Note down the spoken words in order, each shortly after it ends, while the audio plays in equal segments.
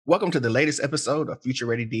Welcome to the latest episode of Future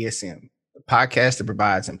Ready DSM, the podcast that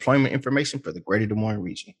provides employment information for the greater Des Moines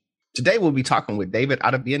region. Today, we'll be talking with David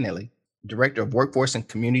Ottavianelli, Director of Workforce and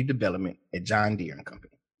Community Development at John Deere &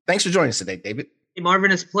 Company. Thanks for joining us today, David. Hey,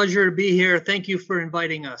 Marvin, it's a pleasure to be here. Thank you for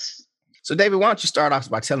inviting us. So, David, why don't you start off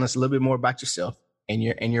by telling us a little bit more about yourself and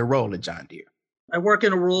your role at John Deere? I work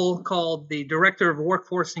in a role called the Director of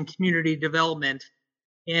Workforce and Community Development.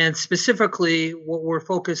 And specifically, what we're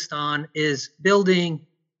focused on is building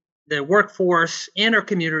the workforce and our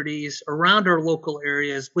communities around our local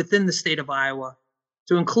areas within the state of Iowa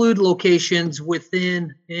to include locations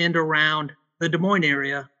within and around the Des Moines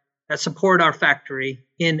area that support our factory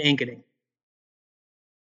in Ankeny.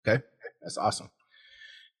 Okay, that's awesome.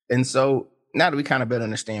 And so now that we kind of better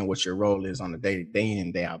understand what your role is on a day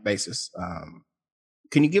in, day out basis,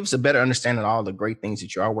 can you give us a better understanding of all the great things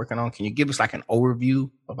that you are working on? Can you give us like an overview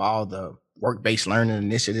of all the work-based learning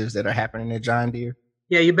initiatives that are happening at John Deere?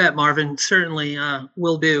 Yeah, you bet, Marvin. Certainly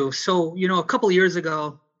will do. So, a couple of years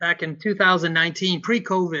ago, back in 2019,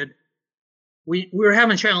 pre-COVID, we were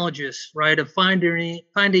having challenges, right, of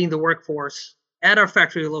finding the workforce at our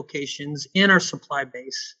factory locations in our supply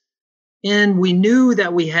base. And we knew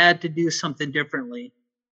that we had to do something differently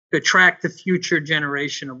to attract the future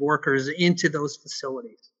generation of workers into those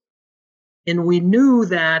facilities. And we knew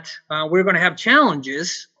that we were going to have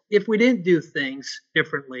challenges if we didn't do things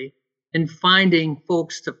differently in finding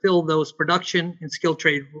folks to fill those production and skilled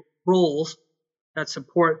trade roles that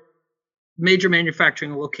support major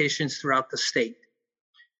manufacturing locations throughout the state.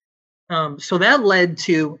 So that led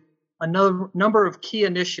to a number of key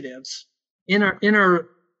initiatives in our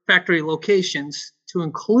factory locations to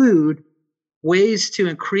include ways to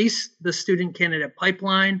increase the student candidate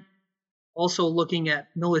pipeline, also looking at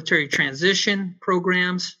military transition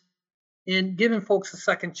programs, and giving folks a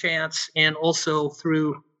second chance, and also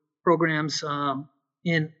through programs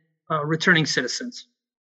in returning citizens.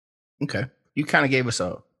 Okay. You kind of gave us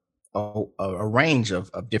a range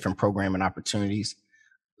of different programming opportunities.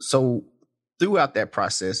 So throughout that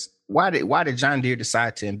process, why did John Deere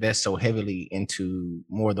decide to invest so heavily into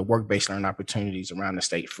more of the work-based learning opportunities around the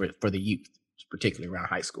state for the youth, particularly around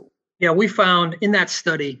high school? Yeah, we found in that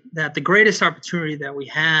study that the greatest opportunity that we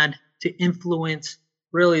had to influence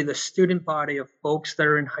really the student body of folks that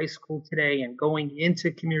are in high school today and going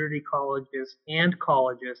into community colleges and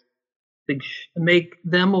colleges to make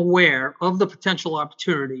them aware of the potential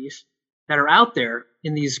opportunities that are out there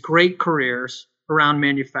in these great careers around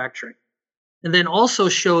manufacturing. And then also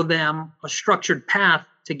show them a structured path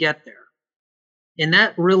to get there. And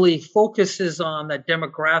that really focuses on the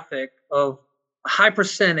demographic of a high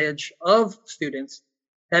percentage of students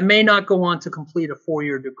that may not go on to complete a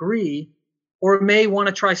 4-year degree or may want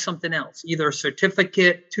to try something else, either a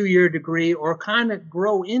certificate, 2-year degree, or kind of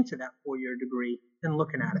grow into that 4-year degree and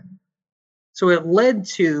looking at it. So it led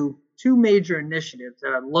to 2 major initiatives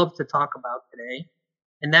that I'd love to talk about today.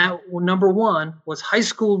 And that, number one, was high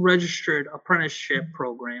school registered apprenticeship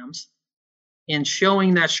programs and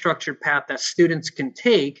showing that structured path that students can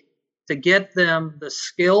take to get them the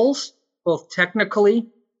skills, both technically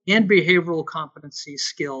and behavioral competency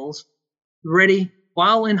skills, ready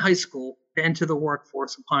while in high school to enter the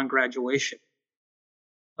workforce upon graduation.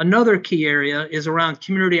 Another key area is around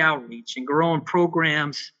community outreach and growing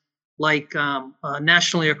programs like a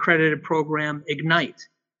nationally accredited program, Ignite,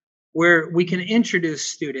 where we can introduce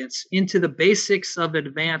students into the basics of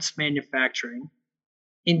advanced manufacturing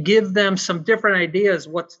and give them some different ideas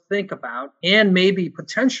what to think about and maybe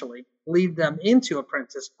potentially lead them into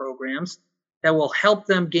apprentice programs that will help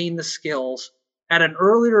them gain the skills at an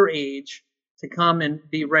earlier age to come and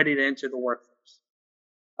be ready to enter the workforce.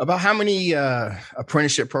 About how many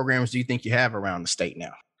apprenticeship programs do you think you have around the state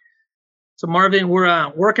now? So Marvin,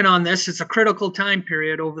 we're working on this. It's a critical time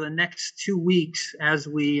period over the next 2 weeks as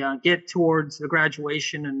we get towards the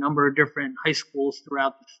graduation in a number of different high schools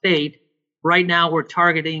throughout the state. Right now, we're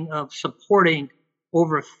targeting of supporting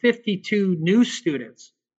over 52 new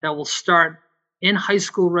students that will start in high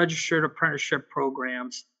school registered apprenticeship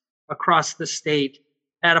programs across the state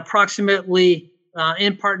at approximately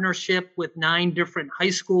in partnership with 9 different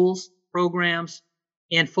high schools programs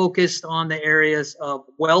and focused on the areas of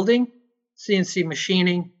welding, CNC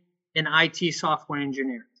machining, and IT software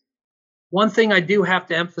engineering. One thing I do have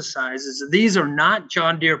to emphasize is that these are not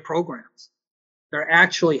John Deere programs. They're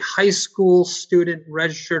actually high school student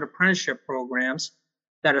registered apprenticeship programs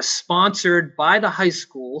that are sponsored by the high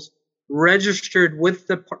schools, registered with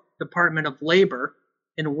the Department of Labor,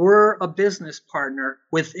 and we're a business partner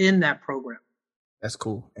within that program. That's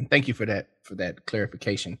cool. And thank you for that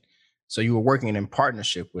clarification. So you were working in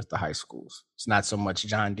partnership with the high schools. It's not so much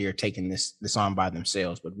John Deere taking this on by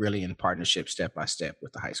themselves, but really in partnership, step by step,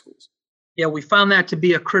 with the high schools. Yeah, we found that to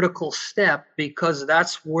be a critical step because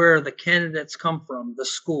that's where the candidates come from, the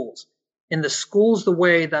schools. In the schools, the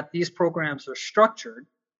way that these programs are structured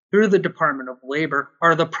through the Department of Labor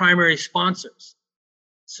are the primary sponsors.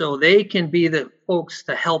 So they can be the folks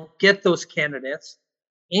to help get those candidates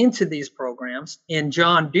into these programs. And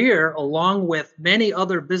John Deere, along with many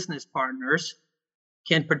other business partners,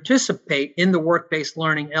 can participate in the work-based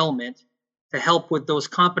learning element to help with those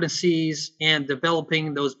competencies and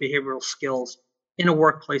developing those behavioral skills in a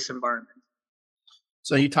workplace environment.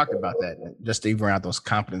 So you talked about that, just even around those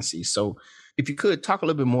competencies. So if you could talk a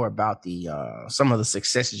little bit more about the some of the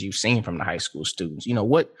successes you've seen from the high school students.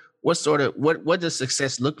 What does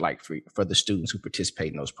success look like for the students who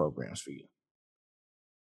participate in those programs for you?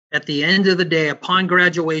 At the end of the day, upon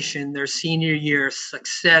graduation, their senior year,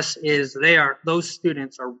 success is those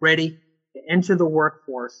students are ready to enter the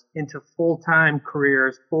workforce, into full-time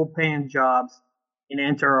careers, full-paying jobs, and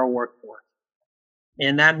enter our workforce.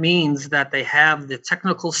 And that means that they have the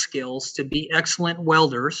technical skills to be excellent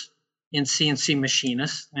welders and CNC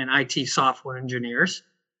machinists and IT software engineers.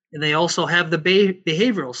 And they also have the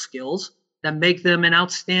behavioral skills that make them an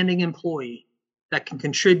outstanding employee that can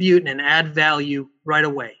contribute and add value right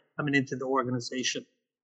away coming into the organization.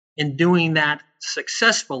 And doing that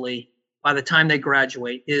successfully by the time they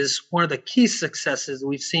graduate is one of the key successes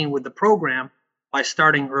we've seen with the program by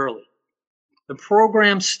starting early. The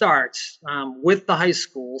program starts with the high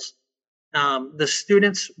schools. The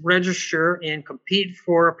students register and compete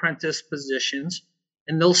for apprentice positions,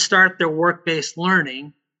 and they'll start their work-based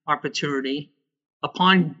learning opportunity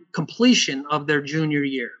upon completion of their junior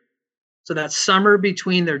year. So that summer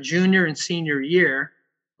between their junior and senior year,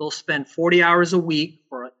 they'll spend 40 hours a week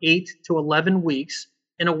for 8 to 11 weeks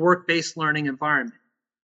in a work-based learning environment,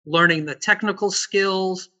 learning the technical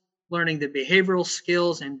skills, learning the behavioral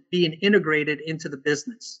skills, and being integrated into the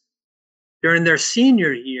business. During their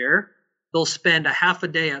senior year, they'll spend a half a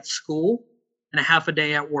day at school and a half a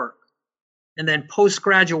day at work. And then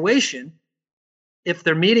post-graduation, if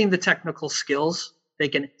they're meeting the technical skills, they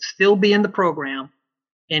can still be in the program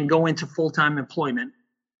and go into full-time employment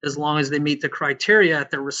as long as they meet the criteria at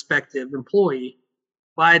their respective employee.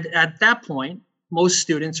 But at that point, most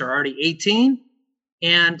students are already 18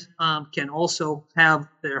 and can also have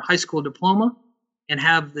their high school diploma and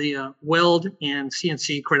have the weld and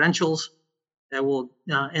CNC credentials that will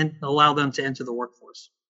allow them to enter the workforce.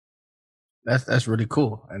 That's really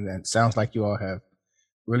cool, and it sounds like you all have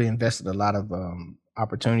really invested a lot of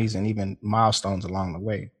opportunities and even milestones along the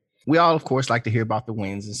way. We all, of course, like to hear about the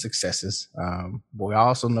wins and successes, but we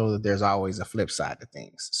also know that there's always a flip side to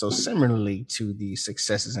things. So similarly to the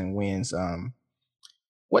successes and wins,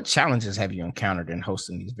 what challenges have you encountered in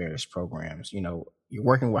hosting these various programs? You know, you're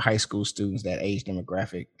working with high school students, that age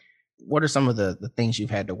demographic. What are some of the things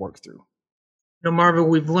you've had to work through? Marvin,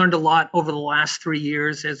 we've learned a lot over the last 3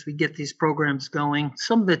 years as we get these programs going.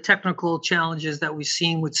 Some of the technical challenges that we've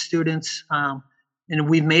seen with students, and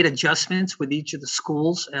we've made adjustments with each of the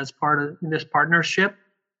schools as part of this partnership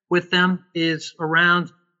with them, is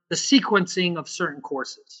around the sequencing of certain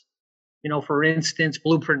courses. For instance,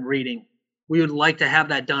 blueprint reading. We would like to have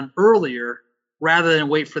that done earlier rather than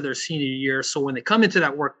wait for their senior year. So when they come into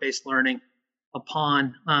that work-based learning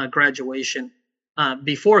upon graduation,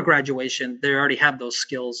 before graduation, they already have those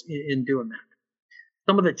skills in doing that.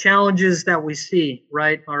 Some of the challenges that we see,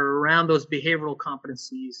 right, are around those behavioral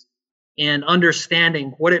competencies and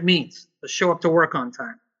understanding what it means to show up to work on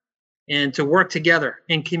time and to work together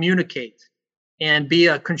and communicate and be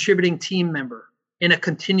a contributing team member in a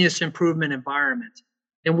continuous improvement environment.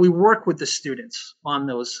 And we work with the students on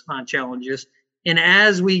those challenges. And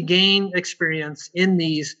as we gain experience in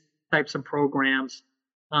these types of programs,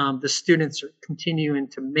 the students are continuing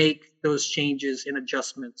to make those changes and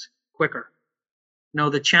adjustments quicker.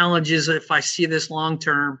 The challenge is, if I see this long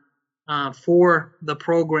term for the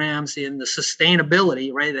programs in the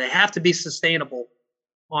sustainability, right? They have to be sustainable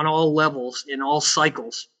on all levels, in all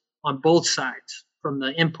cycles, on both sides, from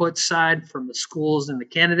the input side, from the schools and the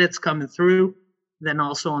candidates coming through, then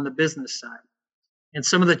also on the business side. And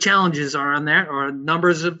some of the challenges are on there are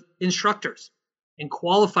numbers of instructors and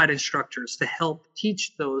qualified instructors to help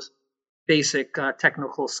teach those basic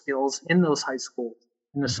technical skills in those high schools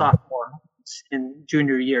in the sophomore and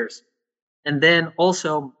junior years. And then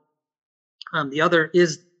also the other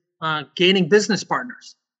is gaining business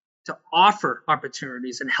partners to offer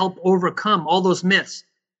opportunities and help overcome all those myths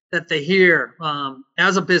that they hear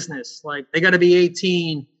as a business, like they got to be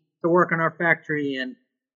 18 to work in our factory, and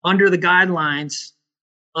under the guidelines,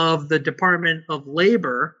 of the Department of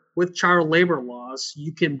Labor with child labor laws,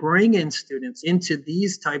 you can bring in students into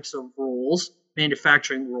these types of roles,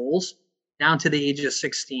 manufacturing roles, down to the age of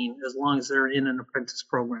 16, as long as they're in an apprentice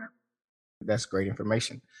program. That's great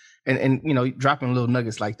information. And dropping little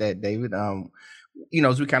nuggets like that, David.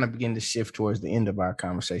 As we kind of begin to shift towards the end of our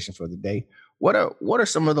conversation for the day, what are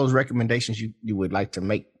some of those recommendations you would like to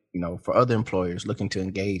make, for other employers looking to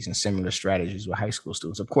engage in similar strategies with high school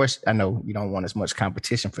students? Of course, I know you don't want as much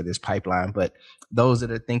competition for this pipeline, but those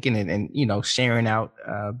that are thinking and sharing out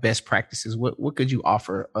best practices, what could you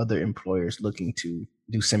offer other employers looking to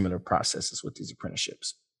do similar processes with these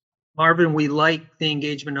apprenticeships? Marvin, we like the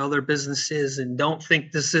engagement of other businesses and don't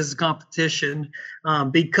think this is competition,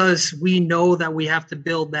 because we know that we have to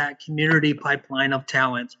build that community pipeline of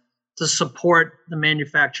talent to support the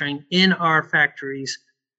manufacturing in our factories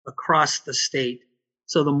across the state.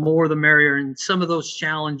 So the more the merrier. And some of those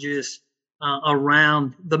challenges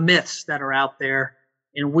around the myths that are out there,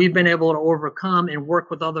 and we've been able to overcome and work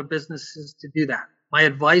with other businesses to do that. My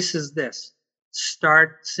advice is this: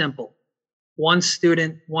 start simple. One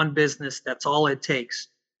student, one business, that's all it takes.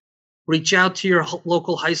 Reach out to your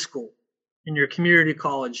local high school and your community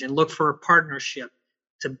college and look for a partnership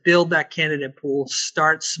to build that candidate pool.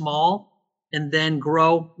 Start small and then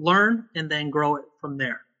grow, learn, and then grow it from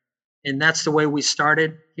there. And that's the way we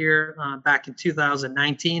started here back in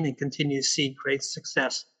 2019 and continue to see great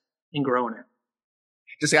success in growing it.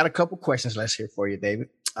 Just got a couple questions left here for you, David.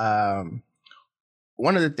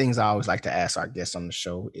 One of the things I always like to ask our guests on the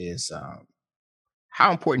show is, how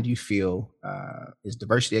important do you feel is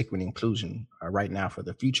diversity, equity, inclusion right now for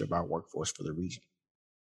the future of our workforce for the region?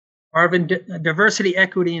 Marvin, diversity,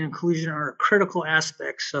 equity, and inclusion are critical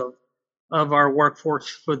aspects of our workforce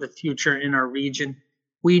for the future in our region.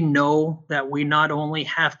 We know that we not only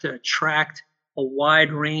have to attract a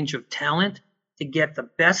wide range of talent to get the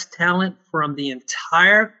best talent from the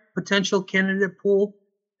entire potential candidate pool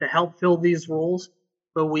to help fill these roles,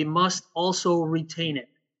 but we must also retain it.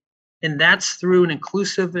 And that's through an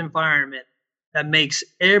inclusive environment that makes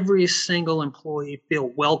every single employee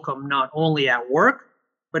feel welcome, not only at work,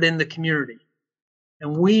 but in the community.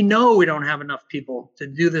 And we know we don't have enough people to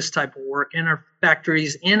do this type of work in our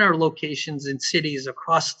factories, in our locations in cities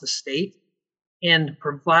across the state. And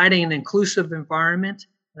providing an inclusive environment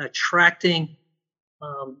and attracting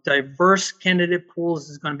diverse candidate pools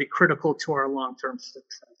is going to be critical to our long-term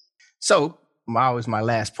success. So my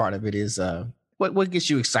last part of it is, what gets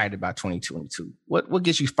you excited about 2022? What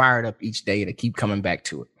gets you fired up each day to keep coming back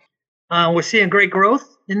to it? We're seeing great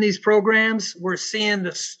growth in these programs. We're seeing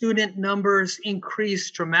the student numbers increase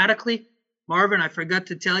dramatically. Marvin, I forgot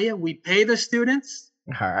to tell you, we pay the students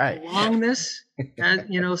All right. along this.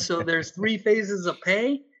 So there's 3 phases of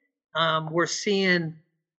pay. We're seeing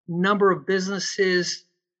number of businesses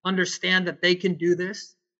understand that they can do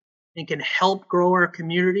this and can help grow our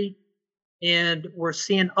community. And we're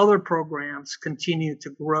seeing other programs continue to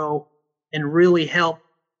grow and really help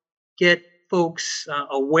get folks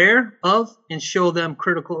aware of and show them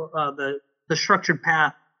the structured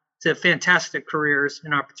path to fantastic careers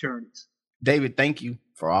and opportunities. David, thank you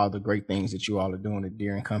for all the great things that you all are doing at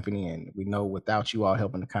Deere & Company. And we know without you all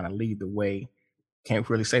helping to kind of lead the way, can't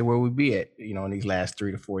really say where we'd be at, in these last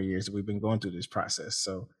 3 to 4 years that we've been going through this process.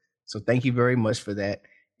 So thank you very much for that.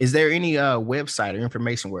 Is there any website or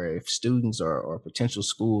information where if students or potential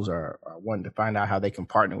schools are wanting to find out how they can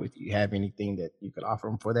partner with you, have anything that you could offer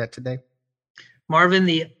them for that today? Marvin,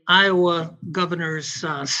 the Iowa Governor's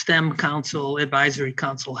STEM Council Advisory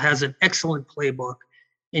Council has an excellent playbook,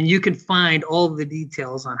 and you can find all of the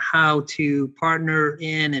details on how to partner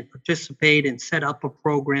in and participate and set up a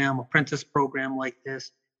program, apprentice program like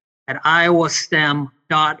this at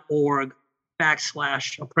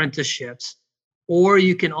iowastem.org/apprenticeships. Or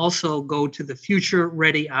you can also go to the Future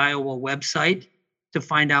Ready Iowa website to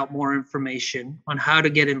find out more information on how to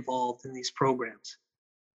get involved in these programs.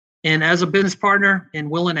 And as a business partner and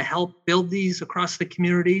willing to help build these across the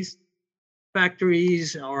communities,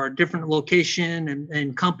 factories or a different location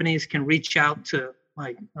and companies can reach out to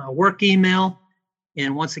my work email.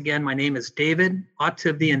 And once again, my name is David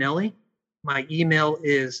Ottavianelli. My email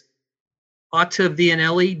is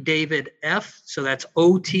Ottavianelli David F. So that's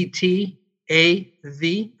OTTAV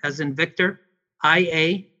as in Victor,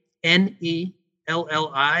 IANELLI,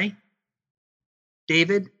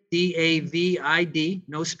 David, DAVID,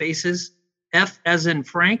 no spaces, F as in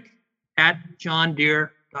Frank, at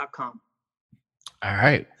johndeere.com. All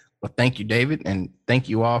right. Well, thank you, David. And thank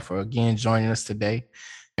you all for again joining us today.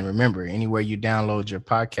 And remember, anywhere you download your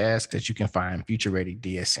podcast, that you can find Future Ready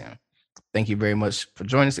DSM. Thank you very much for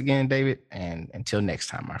joining us again, David. And until next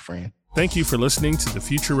time, my friend. Thank you for listening to the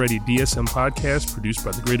Future Ready DSM podcast produced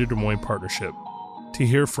by the Greater Des Moines Partnership. To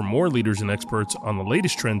hear from more leaders and experts on the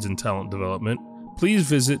latest trends in talent development, please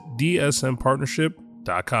visit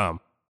dsmpartnership.com.